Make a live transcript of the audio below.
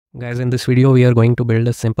Guys, in this video, we are going to build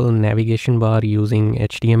a simple navigation bar using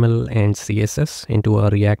HTML and CSS into a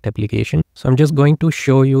React application. So I'm just going to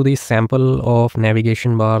show you the sample of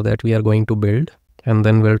navigation bar that we are going to build, and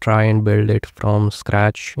then we'll try and build it from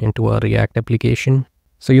scratch into a React application.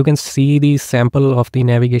 So you can see the sample of the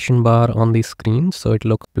navigation bar on the screen. So it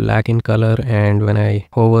looks black in color, and when I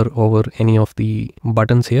hover over any of the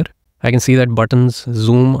buttons here, I can see that buttons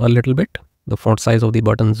zoom a little bit. The font size of the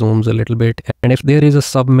button zooms a little bit. And if there is a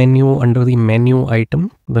sub menu under the menu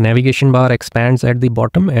item, the navigation bar expands at the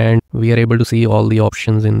bottom and we are able to see all the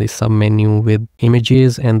options in the sub menu with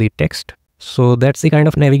images and the text. So that's the kind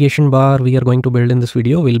of navigation bar we are going to build in this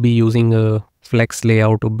video. We'll be using a flex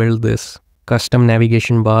layout to build this custom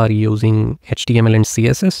navigation bar using HTML and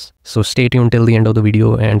CSS. So stay tuned till the end of the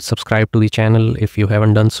video and subscribe to the channel if you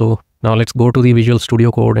haven't done so. Now let's go to the Visual Studio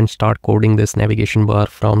Code and start coding this navigation bar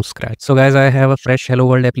from scratch. So guys, I have a fresh Hello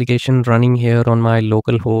World application running here on my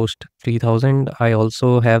local host 3000. I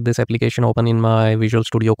also have this application open in my Visual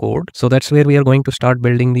Studio Code. So that's where we are going to start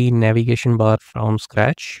building the navigation bar from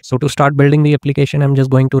scratch. So to start building the application, I'm just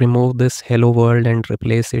going to remove this Hello World and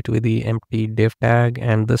replace it with the empty div tag.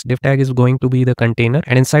 And this div tag is going to be the container.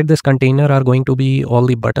 And inside this container are going to be all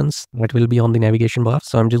the buttons that will be on the navigation bar.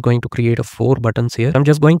 So I'm just going to create 4 buttons here. I'm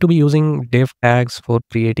just going to be using div tags for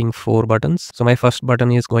creating 4 buttons. So my first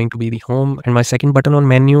button is going to be the home, and my second button on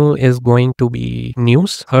menu is going to be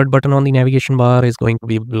news. Third button on the navigation bar is going to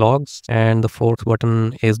be blogs, and the fourth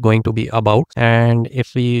button is going to be about. And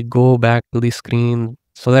if we go back to the screen,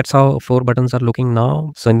 so that's how 4 buttons are looking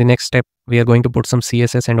now. So in the next step, we are going to put some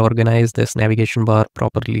CSS and organize this navigation bar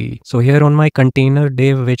properly. So here on my container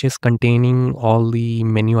div, which is containing all the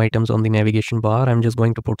menu items on the navigation bar, I'm just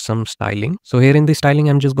going to put some styling. So here in the styling,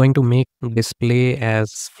 I'm just going to make display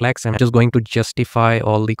as flex. I'm just going to justify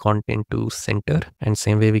all the content to center. And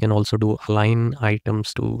same way we can also do align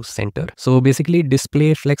items to center. So basically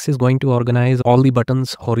display flex is going to organize all the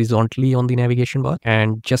buttons horizontally on the navigation bar,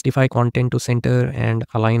 and justify content to center and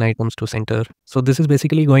align items to center. So this is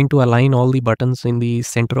basically going to align all the buttons in the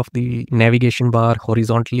center of the navigation bar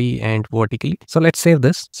horizontally and vertically. So let's save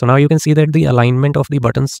this. So now you can see that the alignment of the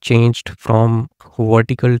buttons changed from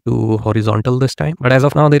vertical to horizontal this time. But as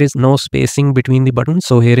of now, there is no spacing between the buttons.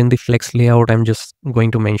 So here in the flex layout, I'm just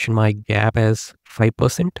going to mention my gap as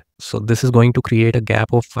 5%. So this is going to create a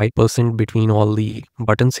gap of 5% between all the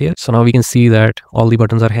buttons here. So now we can see that all the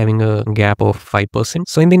buttons are having a gap of 5%.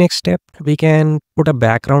 So in the next step, we can put a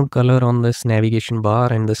background color on this navigation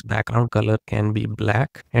bar, and this background color can be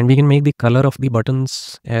black, and we can make the color of the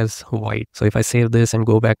buttons as white. So if I save this and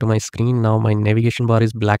go back to my screen, now my navigation bar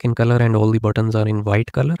is black in color and all the buttons are in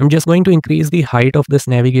white color. I'm just going to increase the height of this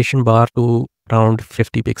navigation bar to around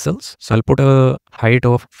 50 pixels. So I'll put a height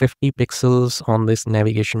of 50 pixels on this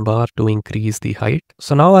navigation bar to increase the height.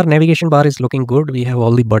 So now our navigation bar is looking good. We have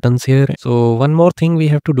all the buttons here. So one more thing we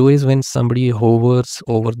have to do is when somebody hovers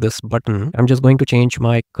over this button, I'm just going to change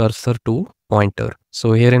my cursor to pointer.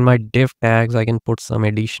 So here in my div tags, I can put some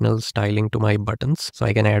additional styling to my buttons. So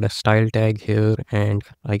I can add a style tag here, and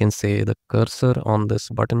I can say the cursor on this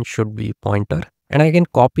button should be pointer, and I can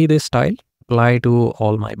copy this style, apply to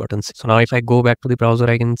all my buttons. So now if I go back to the browser,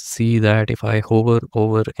 I can see that if I hover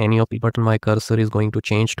over any of the button, my cursor is going to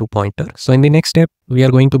change to pointer. So in the next step, we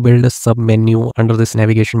are going to build a sub menu under this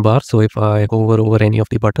navigation bar. So if I hover over any of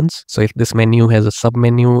the buttons, so if this menu has a sub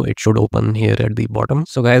menu, it should open here at the bottom.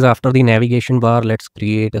 So guys, after the navigation bar, let's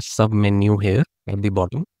create a sub menu here at the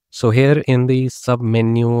bottom. So here in the sub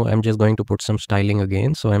menu, I'm just going to put some styling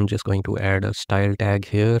again. So I'm just going to add a style tag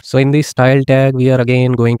here. So in the style tag, we are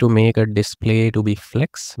again going to make a display to be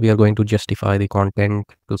flex. We are going to justify the content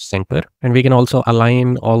to center, and we can also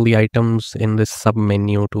align all the items in this sub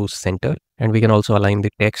menu to center, and we can also align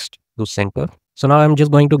the text to center. So now I'm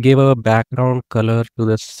just going to give a background color to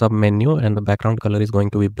the sub menu, and the background color is going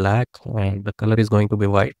to be black and the color is going to be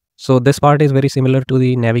white. So this part is very similar to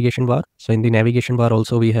the navigation bar. So in the navigation bar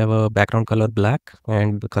also we have a background color black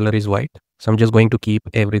and the color is white. So I'm just going to keep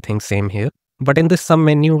everything same here. But in this sub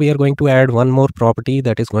menu, we are going to add one more property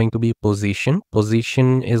that is going to be position.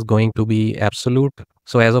 Position is going to be absolute.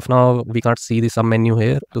 So as of now, we can't see the sub menu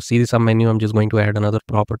here. To see the sub menu, I'm just going to add another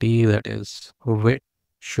property that is width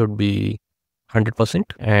should be 100%.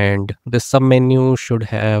 And this sub menu should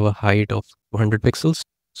have a height of 200 pixels.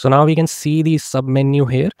 So now we can see the sub menu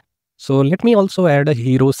here. So let me also add a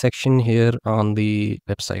hero section here on the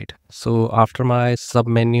website. So after my sub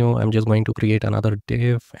menu, I'm just going to create another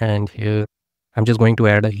div, and here I'm just going to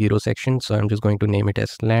add a hero section. So I'm just going to name it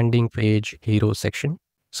as landing page hero section.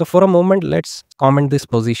 So for a moment, let's comment this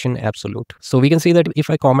position absolute. So we can see that if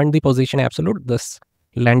I comment the position absolute, this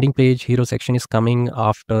landing page hero section is coming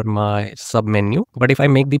after my submenu. But if I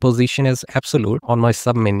make the position as absolute on my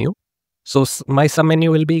submenu, so my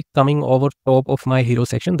submenu will be coming over top of my hero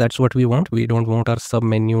section. That's what we want. We don't want our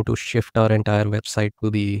submenu to shift our entire website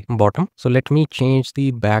to the bottom. So let me change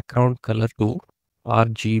the background color to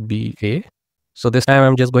RGBA. So this time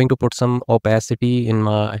I'm just going to put some opacity in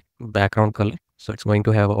my background color. So it's going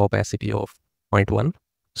to have opacity of 0.1.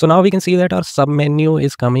 So now we can see that our submenu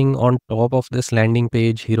is coming on top of this landing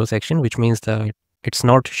page hero section, which means that it's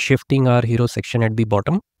not shifting our hero section at the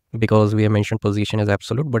bottom because we have mentioned position as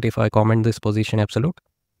absolute. But if I comment this position absolute,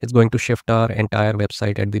 it's going to shift our entire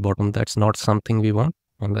website at the bottom. That's not something we want.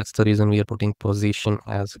 And that's the reason we are putting position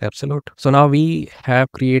as absolute. So now we have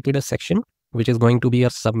created a section which is going to be our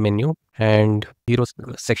submenu, and hero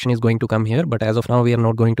section is going to come here. But as of now, we are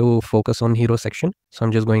not going to focus on hero section. So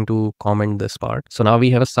I'm just going to comment this part. So now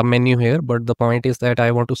we have a submenu here, but the point is that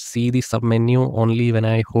I want to see the submenu only when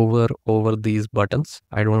I hover over these buttons.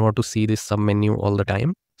 I don't want to see this submenu all the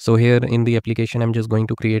time. So here in the application, I'm just going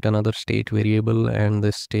to create another state variable, and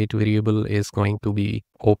this state variable is going to be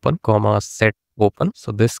open, set open.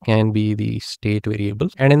 So this can be the state variable.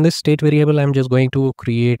 And in this state variable, I'm just going to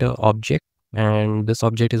create an object. And this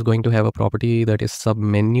object is going to have a property that is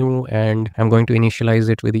submenu, and I'm going to initialize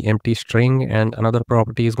it with the empty string, and another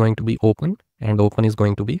property is going to be open, and open is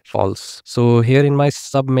going to be false. So here in my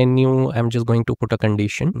submenu, I'm just going to put a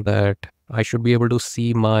condition that I should be able to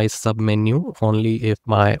see my submenu only if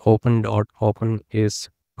my open.open is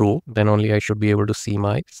true. Then only I should be able to see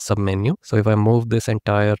my submenu. So if I move this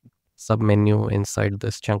entire submenu inside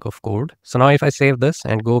this chunk of code. So now if I save this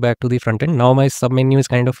and go back to the front end, now my submenu is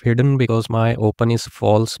kind of hidden because my open is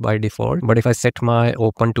false by default. But if I set my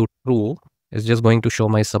open to true, it's just going to show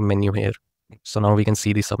my submenu here. So now we can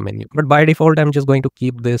see the submenu. But by default, I'm just going to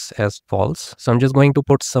keep this as false. So I'm just going to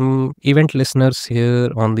put some event listeners here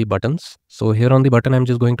on the buttons. So here on the button, I'm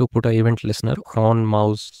just going to put an event listener on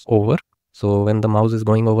mouse over. So when the mouse is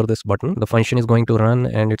going over this button, the function is going to run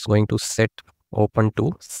and it's going to set open to.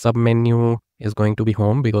 Submenu is going to be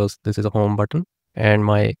home because this is a home button, and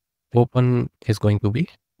my open is going to be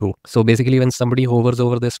true. So basically when somebody hovers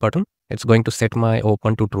over this button, it's going to set my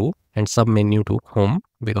open to true and submenu to home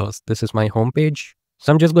because this is my home page.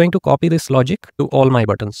 So I'm just going to copy this logic to all my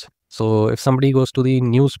buttons. So if somebody goes to the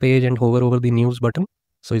news page and hover over the news button,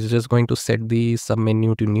 so it's just going to set the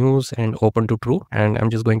submenu to news and open to true. And I'm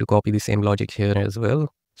just going to copy the same logic here as well.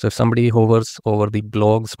 So if somebody hovers over the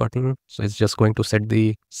blogs button, so it's just going to set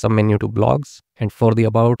the submenu to blogs, and for the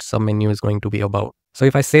about, submenu is going to be about. So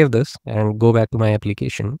if I save this and go back to my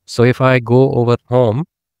application, so if I go over home,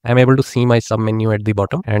 I'm able to see my submenu at the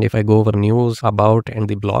bottom. And if I go over news, about, and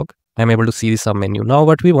the blog, I'm able to see the submenu. Now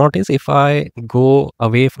what we want is if I go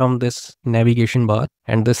away from this navigation bar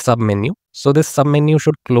and this submenu, so this submenu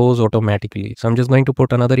should close automatically. So I'm just going to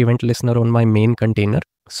put another event listener on my main container.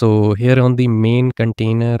 So here on the main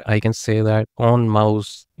container, I can say that on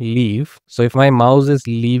mouse leave. So if my mouse is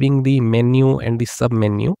leaving the menu and the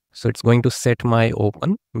submenu, so it's going to set my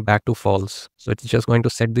open back to false. So it's just going to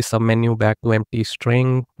set the submenu back to empty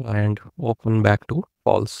string and open back to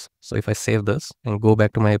false. So if I save this and go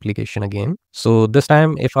back to my application again, so this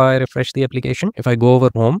time if I refresh the application, if I go over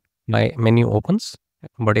home, my menu opens.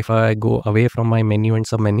 But if I go away from my menu and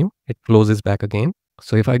submenu, it closes back again.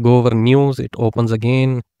 So if I go over news, it opens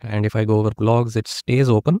again. And if I go over blogs, it stays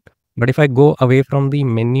open. But if I go away from the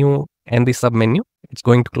menu and the submenu, it's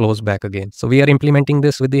going to close back again. So we are implementing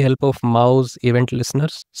this with the help of mouse event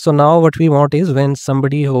listeners. So now what we want is when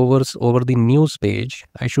somebody hovers over the news page,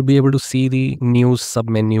 I should be able to see the news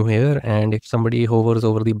submenu here. And if somebody hovers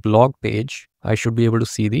over the blog page, I should be able to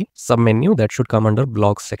see the submenu that should come under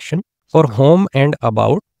blog section. For home and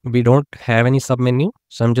about, we don't have any submenu.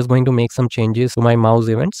 So I'm just going to make some changes to my mouse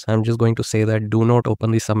events. I'm just going to say that do not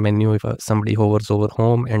open the submenu if somebody hovers over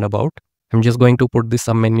home and about. I'm just going to put the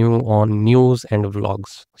submenu on news and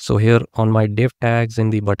vlogs. So here on my div tags in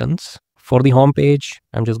the buttons, for the home page,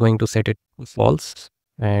 I'm just going to set it to false.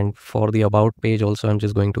 And for the about page also, I'm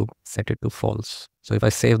just going to set it to false. So if I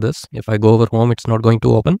save this, if I go over home, it's not going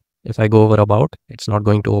to open. If I go over about, it's not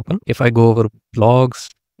going to open. If I go over blogs,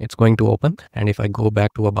 it's going to open. And if I go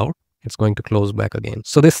back to about, it's going to close back again.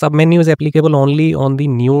 So this submenu is applicable only on the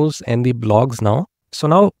news and the blogs now. So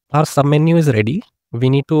now our submenu is ready. We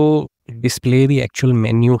need to display the actual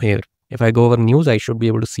menu here. If I go over news, I should be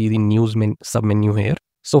able to see the news submenu here.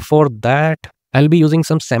 So for that, I'll be using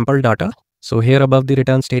some sample data. So here above the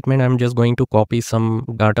return statement, I'm just going to copy some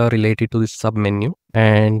data related to this submenu.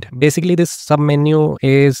 And basically this submenu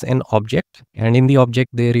is an object, and in the object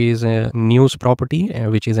there is a news property,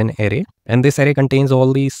 which is an array. And this array contains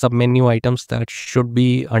all the submenu items that should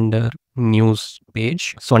be under news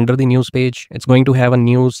page. So under the news page, it's going to have a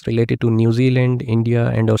news related to New Zealand, India,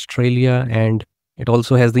 and Australia, and it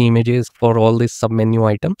also has the images for all these submenu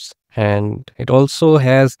items. And it also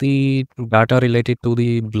has the data related to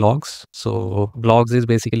the blogs. So blogs is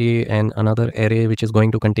basically another array which is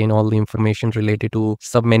going to contain all the information related to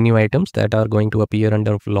submenu items that are going to appear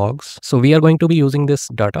under vlogs. So we are going to be using this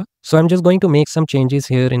data. So I'm just going to make some changes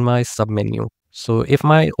here in my submenu. So if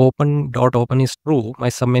my open.open is true, my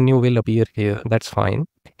submenu will appear here. That's fine.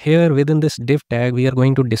 Here within this div tag, we are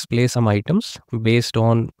going to display some items based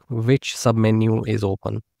on which submenu is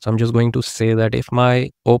open. So I'm just going to say that if my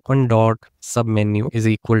open.submenu is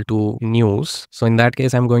equal to news, so in that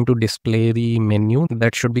case, I'm going to display the menu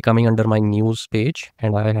that should be coming under my news page.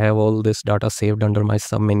 And I have all this data saved under my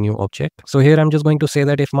submenu object. So here I'm just going to say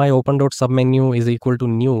that if my open.submenu is equal to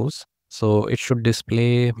news, so it should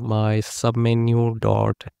display my submenu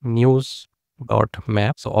dot news dot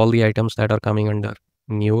map. So all the items that are coming under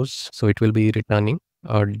news. So it will be returning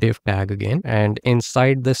a div tag again. And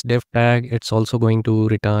inside this div tag, it's also going to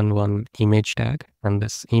return one image tag. And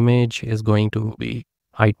this image is going to be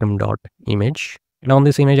item dot image. And on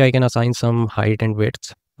this image, I can assign some height and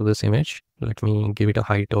width to this image. Let me give it a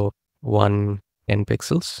height of 110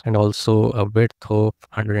 pixels and also a width of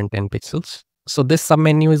 110 pixels. So this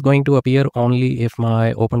submenu is going to appear only if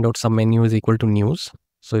my open.submenu is equal to news.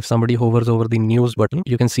 So if somebody hovers over the news button,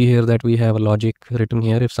 you can see here that we have a logic written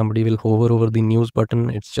here. If somebody will hover over the news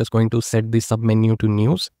button, it's just going to set the submenu to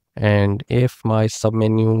news. And if my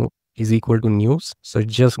submenu is equal to news, so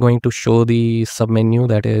it's just going to show the submenu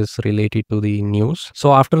that is related to the news.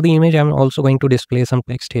 So after the image, I'm also going to display some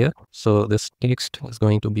text here. So this text is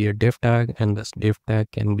going to be a div tag, and this div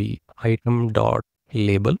tag can be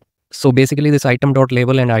item.label. So basically this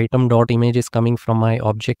item.label and item.image is coming from my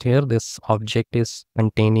object here. This object is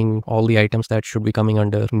containing all the items that should be coming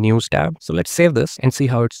under news tab. So let's save this and see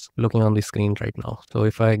how it's looking on the screen right now. So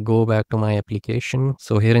if I go back to my application,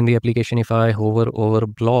 so here in the application, if I hover over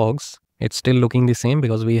blogs, it's still looking the same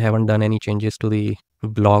because we haven't done any changes to the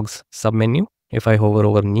blogs submenu. If I hover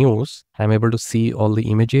over news, I'm able to see all the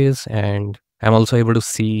images and I'm also able to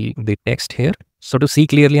see the text here. So to see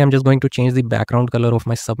clearly, I'm just going to change the background color of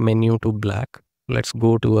my submenu to black. Let's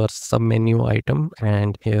go to our submenu item,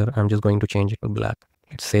 and here I'm just going to change it to black.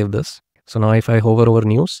 Let's save this. So now if I hover over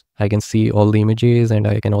news, I can see all the images and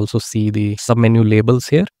I can also see the submenu labels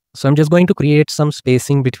here. So I'm just going to create some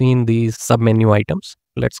spacing between these submenu items.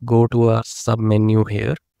 Let's go to our submenu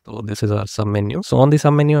here. So this is our submenu. So on the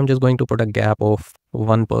submenu, I'm just going to put a gap of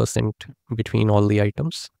 1% between all the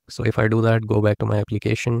items. So if I do that, go back to my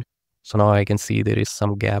application. So now I can see there is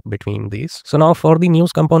some gap between these. So now for the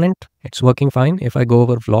news component, it's working fine. If I go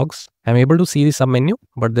over vlogs, I'm able to see the submenu,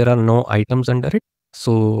 but there are no items under it.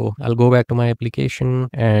 So I'll go back to my application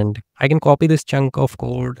and I can copy this chunk of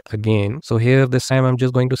code again. So here this time I'm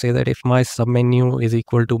just going to say that if my submenu is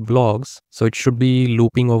equal to blogs, so it should be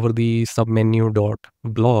looping over the submenu dot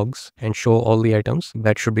blogs and show all the items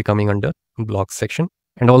that should be coming under blogs section.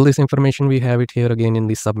 And all this information, we have it here again in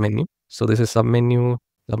the submenu. So this is submenu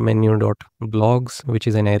dot blogs, which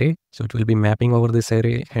is an array. So it will be mapping over this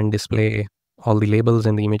array and display all the labels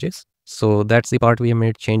and the images. So that's the part we have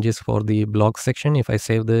made changes for the blog section. If I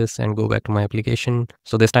save this and go back to my application,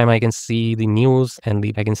 so this time I can see the news and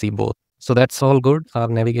I can see both. So that's all good. Our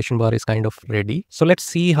navigation bar is kind of ready. So let's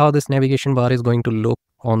see how this navigation bar is going to look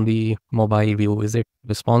on the mobile view. Is it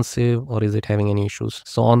responsive or is it having any issues?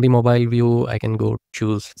 So on the mobile view, I can go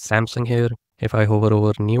choose Samsung here. If I hover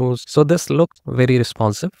over news, so this looks very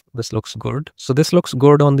responsive. This looks good. So this looks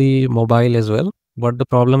good on the mobile as well. But the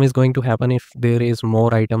problem is going to happen if there is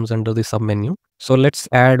more items under the submenu. So let's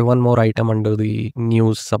add one more item under the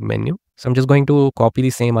news submenu. So I'm just going to copy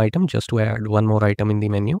the same item just to add one more item in the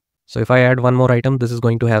menu. So if I add one more item, this is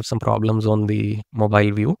going to have some problems on the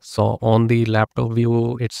mobile view. So on the laptop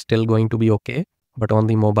view, it's still going to be okay. But on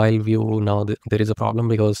the mobile view, now there is a problem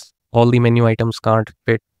because all the menu items can't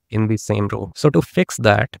fit in the same row. So to fix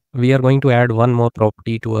that, we are going to add one more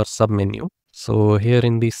property to our submenu. So here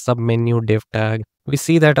in the submenu div tag, we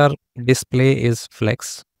see that our display is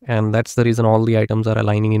flex, and that's the reason all the items are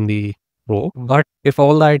aligning in the row. But if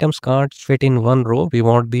all the items can't fit in one row, we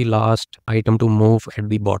want the last item to move at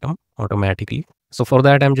the bottom automatically. So for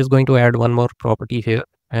that, I'm just going to add one more property here,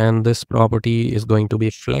 and this property is going to be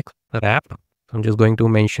flex wrap. I'm just going to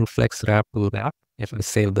mention flex wrap to wrap. if I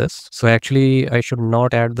save this. So actually I should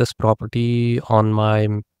not add this property on my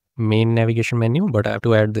main navigation menu, but I have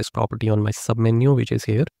to add this property on my submenu, which is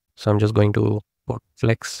here. So I'm just going to put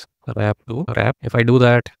flex wrap to wrap. If I do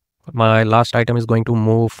that, my last item is going to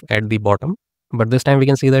move at the bottom, but this time we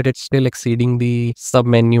can see that it's still exceeding the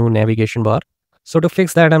submenu navigation bar. So to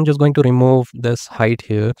fix that, I'm just going to remove this height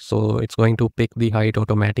here. So it's going to pick the height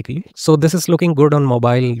automatically. So this is looking good on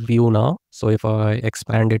mobile view now. So if I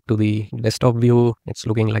expand it to the desktop view, it's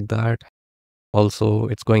looking like that. Also,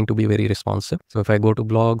 it's going to be very responsive. So if I go to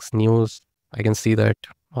blogs, news, I can see that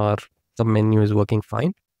our submenu is working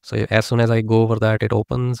fine. So as soon as I go over that, it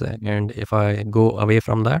opens. And if I go away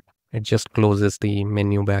from that, it just closes the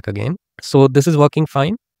menu back again. So this is working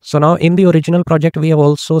fine. So now in the original project, we have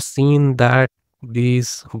also seen that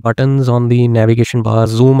these buttons on the navigation bar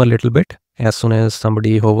zoom a little bit as soon as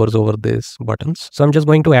somebody hovers over these buttons. So I'm just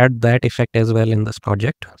going to add that effect as well in this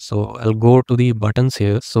project. So I'll go to the buttons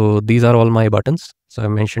here. So these are all my buttons. So I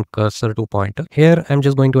mentioned cursor to pointer. Here I'm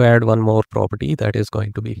just going to add one more property that is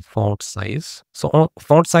going to be font size. So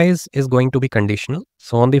font size is going to be conditional.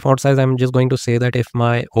 So on the font size, I'm just going to say that if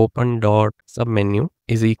my open dot submenu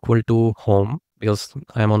is equal to home, because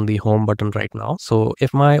I'm on the home button right now. So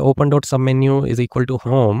if my open dot submenu is equal to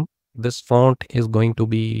home, this font is going to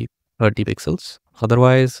be 30 pixels.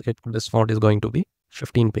 Otherwise, this font is going to be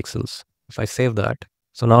 15 pixels. If I save that.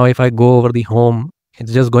 So now if I go over the home,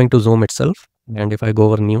 it's just going to zoom itself. And if I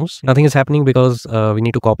go over news, nothing is happening because we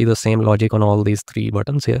need to copy the same logic on all these three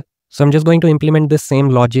buttons here. So I'm just going to implement this same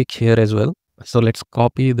logic here as well. So let's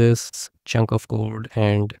copy this chunk of code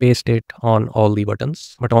and paste it on all the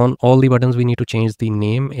buttons. But on all the buttons, we need to change the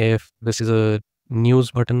name. If this is a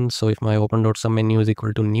news button, so if my open dot submenu is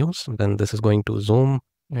equal to news, then this is going to zoom.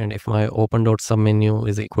 And if my open dot submenu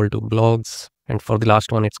is equal to blogs, and for the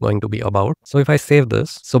last one, it's going to be about. So if I save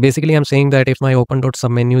this, so basically I'm saying that if my open dot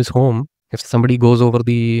submenu is home, if somebody goes over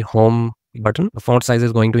the home button, the font size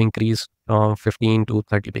is going to increase from 15 to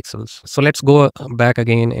 30 pixels. So let's go back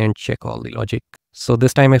again and check all the logic. So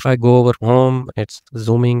this time if I go over home, it's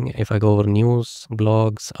zooming. If I go over news,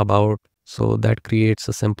 blogs, about, so that creates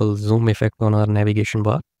a simple zoom effect on our navigation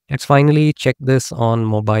bar. Let's finally check this on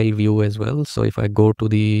mobile view as well. So if I go to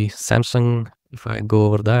the Samsung, if I go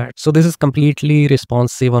over that, so this is completely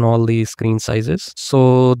responsive on all the screen sizes.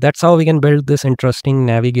 So that's how we can build this interesting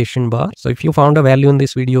navigation bar. So if you found a value in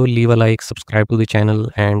this video, leave a like, subscribe to the channel,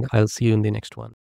 and I'll see you in the next one.